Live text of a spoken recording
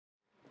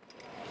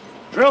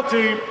Drill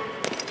team.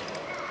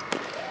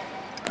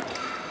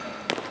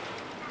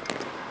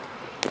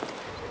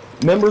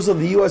 Members of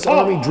the U.S.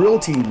 Army Drill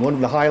Team, one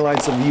of the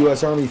highlights of the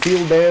U.S. Army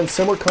Field Band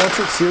Summer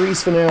Concert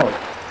Series finale.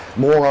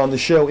 More on the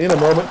show in a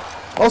moment.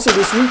 Also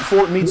this week,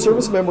 Fort Meade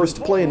service members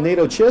to play in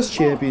NATO Chess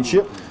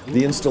Championship.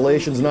 The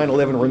installation's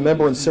 9/11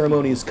 remembrance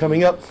ceremony is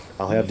coming up.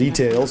 I'll have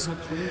details.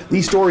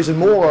 These stories and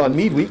more on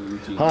Meade Week.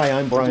 Hi,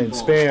 I'm Brian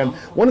Spann.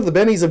 One of the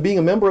bennies of being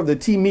a member of the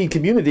Team Meade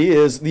community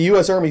is the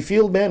U.S. Army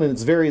Field Band and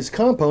its various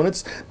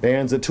components.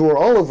 Bands that tour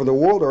all over the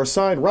world are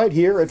assigned right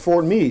here at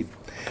Fort Meade.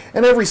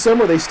 And every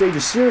summer they stage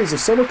a series of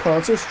summer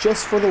concerts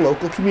just for the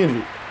local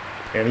community.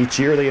 And each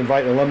year they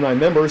invite alumni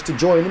members to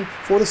join them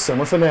for the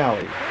summer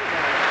finale.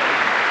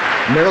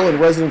 Maryland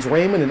residents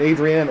Raymond and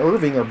Adrienne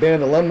Irving are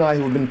band alumni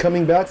who have been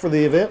coming back for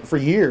the event for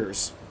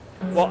years.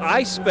 Well,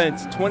 I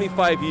spent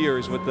 25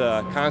 years with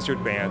the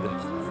concert band,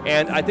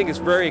 and I think it's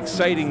very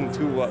exciting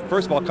to,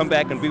 first of all, come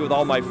back and be with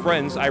all my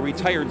friends. I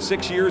retired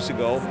 6 years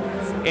ago,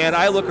 and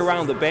I look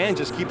around, the band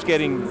just keeps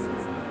getting,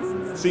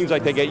 seems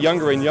like they get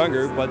younger and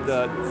younger, but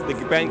the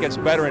band gets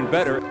better and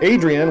better.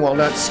 Adrienne, while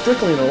not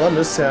strictly an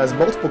alumnus, has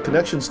multiple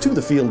connections to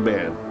the field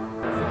band.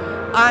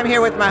 I'm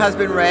here with my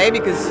husband Ray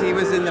because he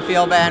was in the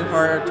field band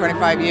for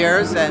 25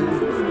 years, and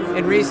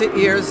in recent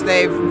years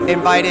they've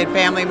invited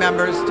family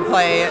members to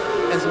play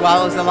as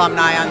well as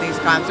alumni on these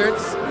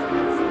concerts.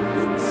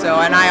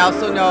 So, and I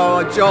also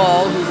know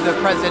Joel, who's the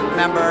present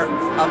member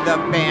of the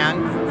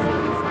band,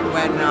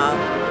 when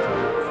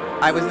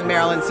I was in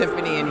Maryland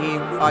Symphony and he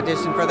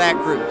auditioned for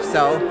that group.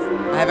 So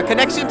I have a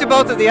connection to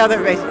both of the other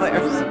bass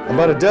players.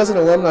 About a dozen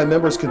alumni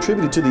members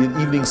contributed to the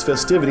evening's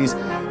festivities,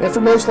 and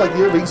for most like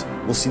the Irvings,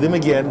 we'll see them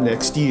again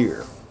next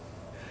year.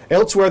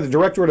 Elsewhere, the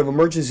Directorate of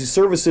Emergency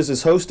Services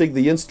is hosting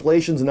the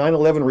installation's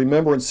 9/11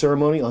 Remembrance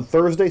Ceremony on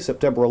Thursday,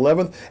 September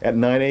 11th at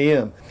 9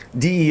 a.m.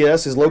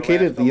 DES is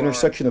located at the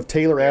intersection of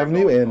Taylor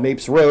Avenue and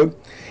Mapes Road.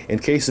 In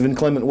case of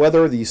inclement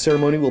weather, the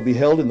ceremony will be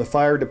held in the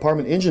Fire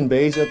Department engine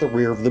bays at the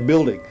rear of the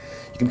building.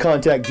 You can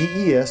contact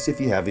DES if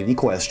you have any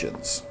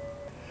questions.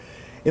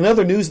 In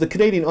other news, the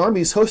Canadian Army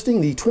is hosting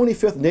the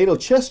 25th NATO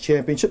Chess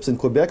Championships in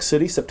Quebec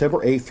City,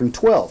 September 8th through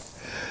 12th.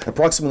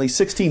 Approximately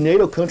 16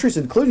 NATO countries,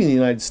 including the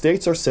United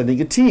States, are sending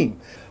a team.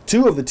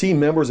 2 of the team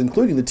members,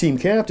 including the team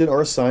captain,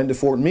 are assigned to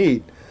Fort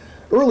Meade.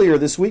 Earlier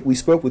this week, we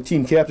spoke with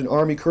Team Captain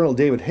Army Colonel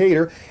David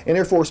Hayter and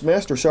Air Force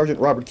Master Sergeant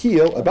Robert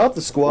Keogh about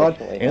the squad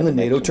and the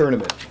NATO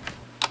tournament.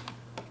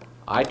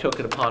 I took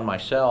it upon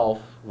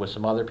myself with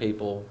some other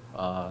people,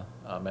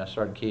 Master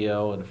Sergeant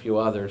Keogh and a few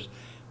others.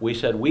 We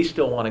said we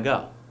still want to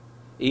go,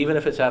 even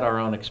if it's at our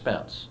own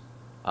expense.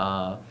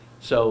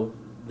 So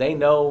they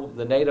know,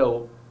 the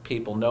NATO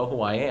people know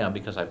who I am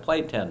because I've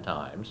played 10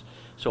 times.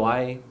 So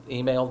I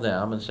emailed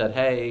them and said,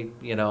 hey,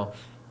 you know,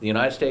 the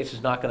United States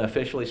is not going to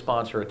officially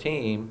sponsor a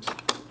team.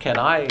 Can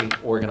I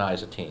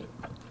organize a team?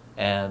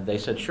 And they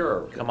said,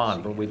 sure, come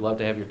on, but we'd love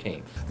to have your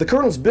team. The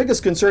Colonel's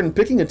biggest concern in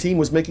picking a team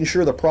was making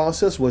sure the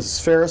process was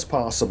as fair as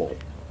possible.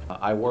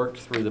 I worked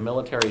through the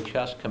Military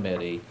Chess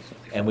Committee,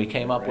 and we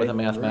came up with a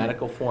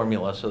mathematical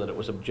formula so that it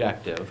was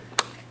objective.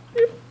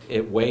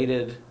 It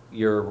weighted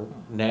your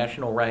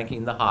national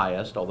ranking the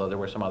highest, although there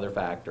were some other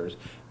factors.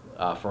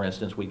 For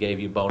instance, we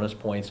gave you bonus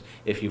points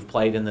if you've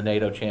played in the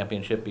NATO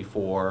Championship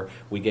before.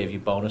 We gave you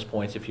bonus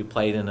points if you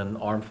played in an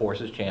Armed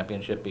Forces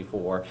Championship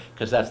before,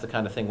 because that's the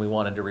kind of thing we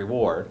wanted to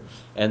reward.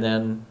 And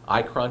then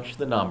I crunched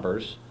the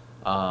numbers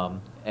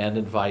and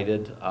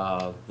invited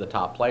the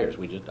top players.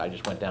 I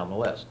just went down the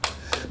list.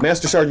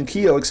 Master Sergeant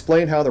Keogh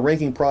explained how the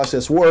ranking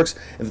process works,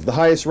 and that the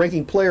highest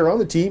ranking player on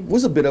the team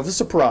was a bit of a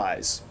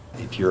surprise.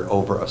 If you're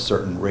over a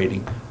certain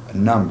rating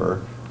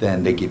number,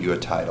 then they give you a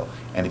title.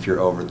 And if you're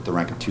over the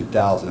rank of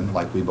 2,000,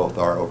 like we both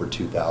are over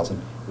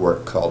 2,000, we're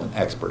called an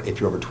expert. If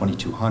you're over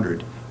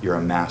 2,200, you're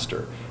a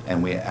master.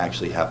 And we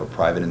actually have a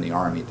private in the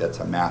Army that's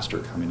a master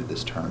coming to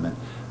this tournament.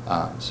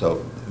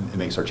 So it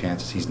makes our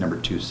chances. He's number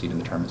 2 seed in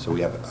the tournament, so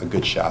we have a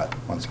good shot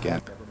once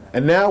again.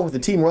 And now, with the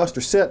team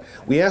roster set,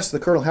 we asked the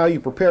Colonel how you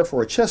prepare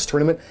for a chess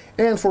tournament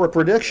and for a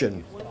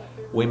prediction.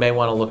 We may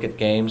want to look at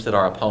games that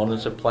our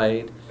opponents have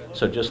played.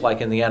 So just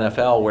like in the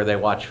NFL where they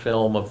watch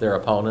film of their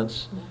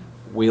opponents,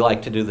 we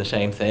like to do the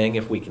same thing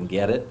if we can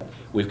get it.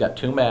 We've got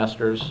 2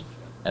 masters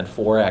and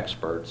 4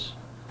 experts,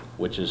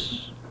 which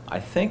is,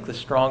 I think, the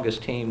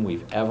strongest team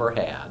we've ever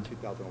had.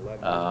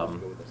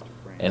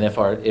 And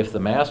if the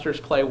masters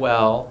play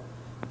well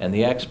and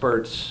the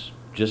experts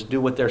just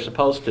do what they're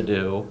supposed to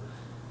do,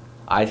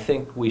 I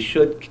think we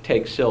should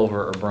take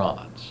silver or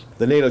bronze.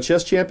 The NATO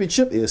Chess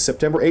Championship is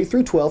September 8th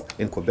through 12th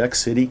in Quebec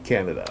City,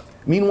 Canada.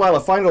 Meanwhile, a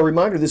final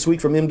reminder this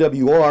week from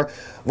MWR,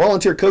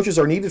 volunteer coaches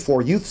are needed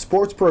for youth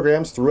sports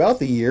programs throughout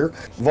the year.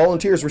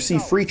 Volunteers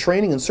receive free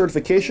training and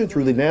certification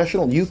through the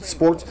National Youth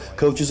Sports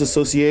Coaches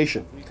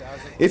Association.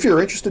 If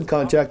you're interested,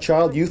 contact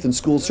Child, Youth, and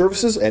School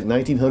Services at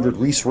 1900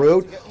 Reese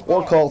Road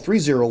or call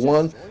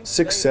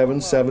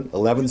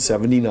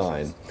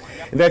 301-677-1179.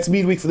 And that's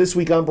Meade Week for this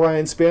week. I'm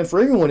Brian Spann.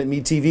 For everyone at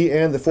Meade TV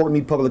and the Fort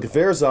Meade Public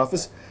Affairs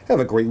Office, have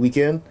a great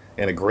weekend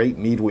and a great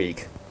Meade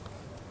Week.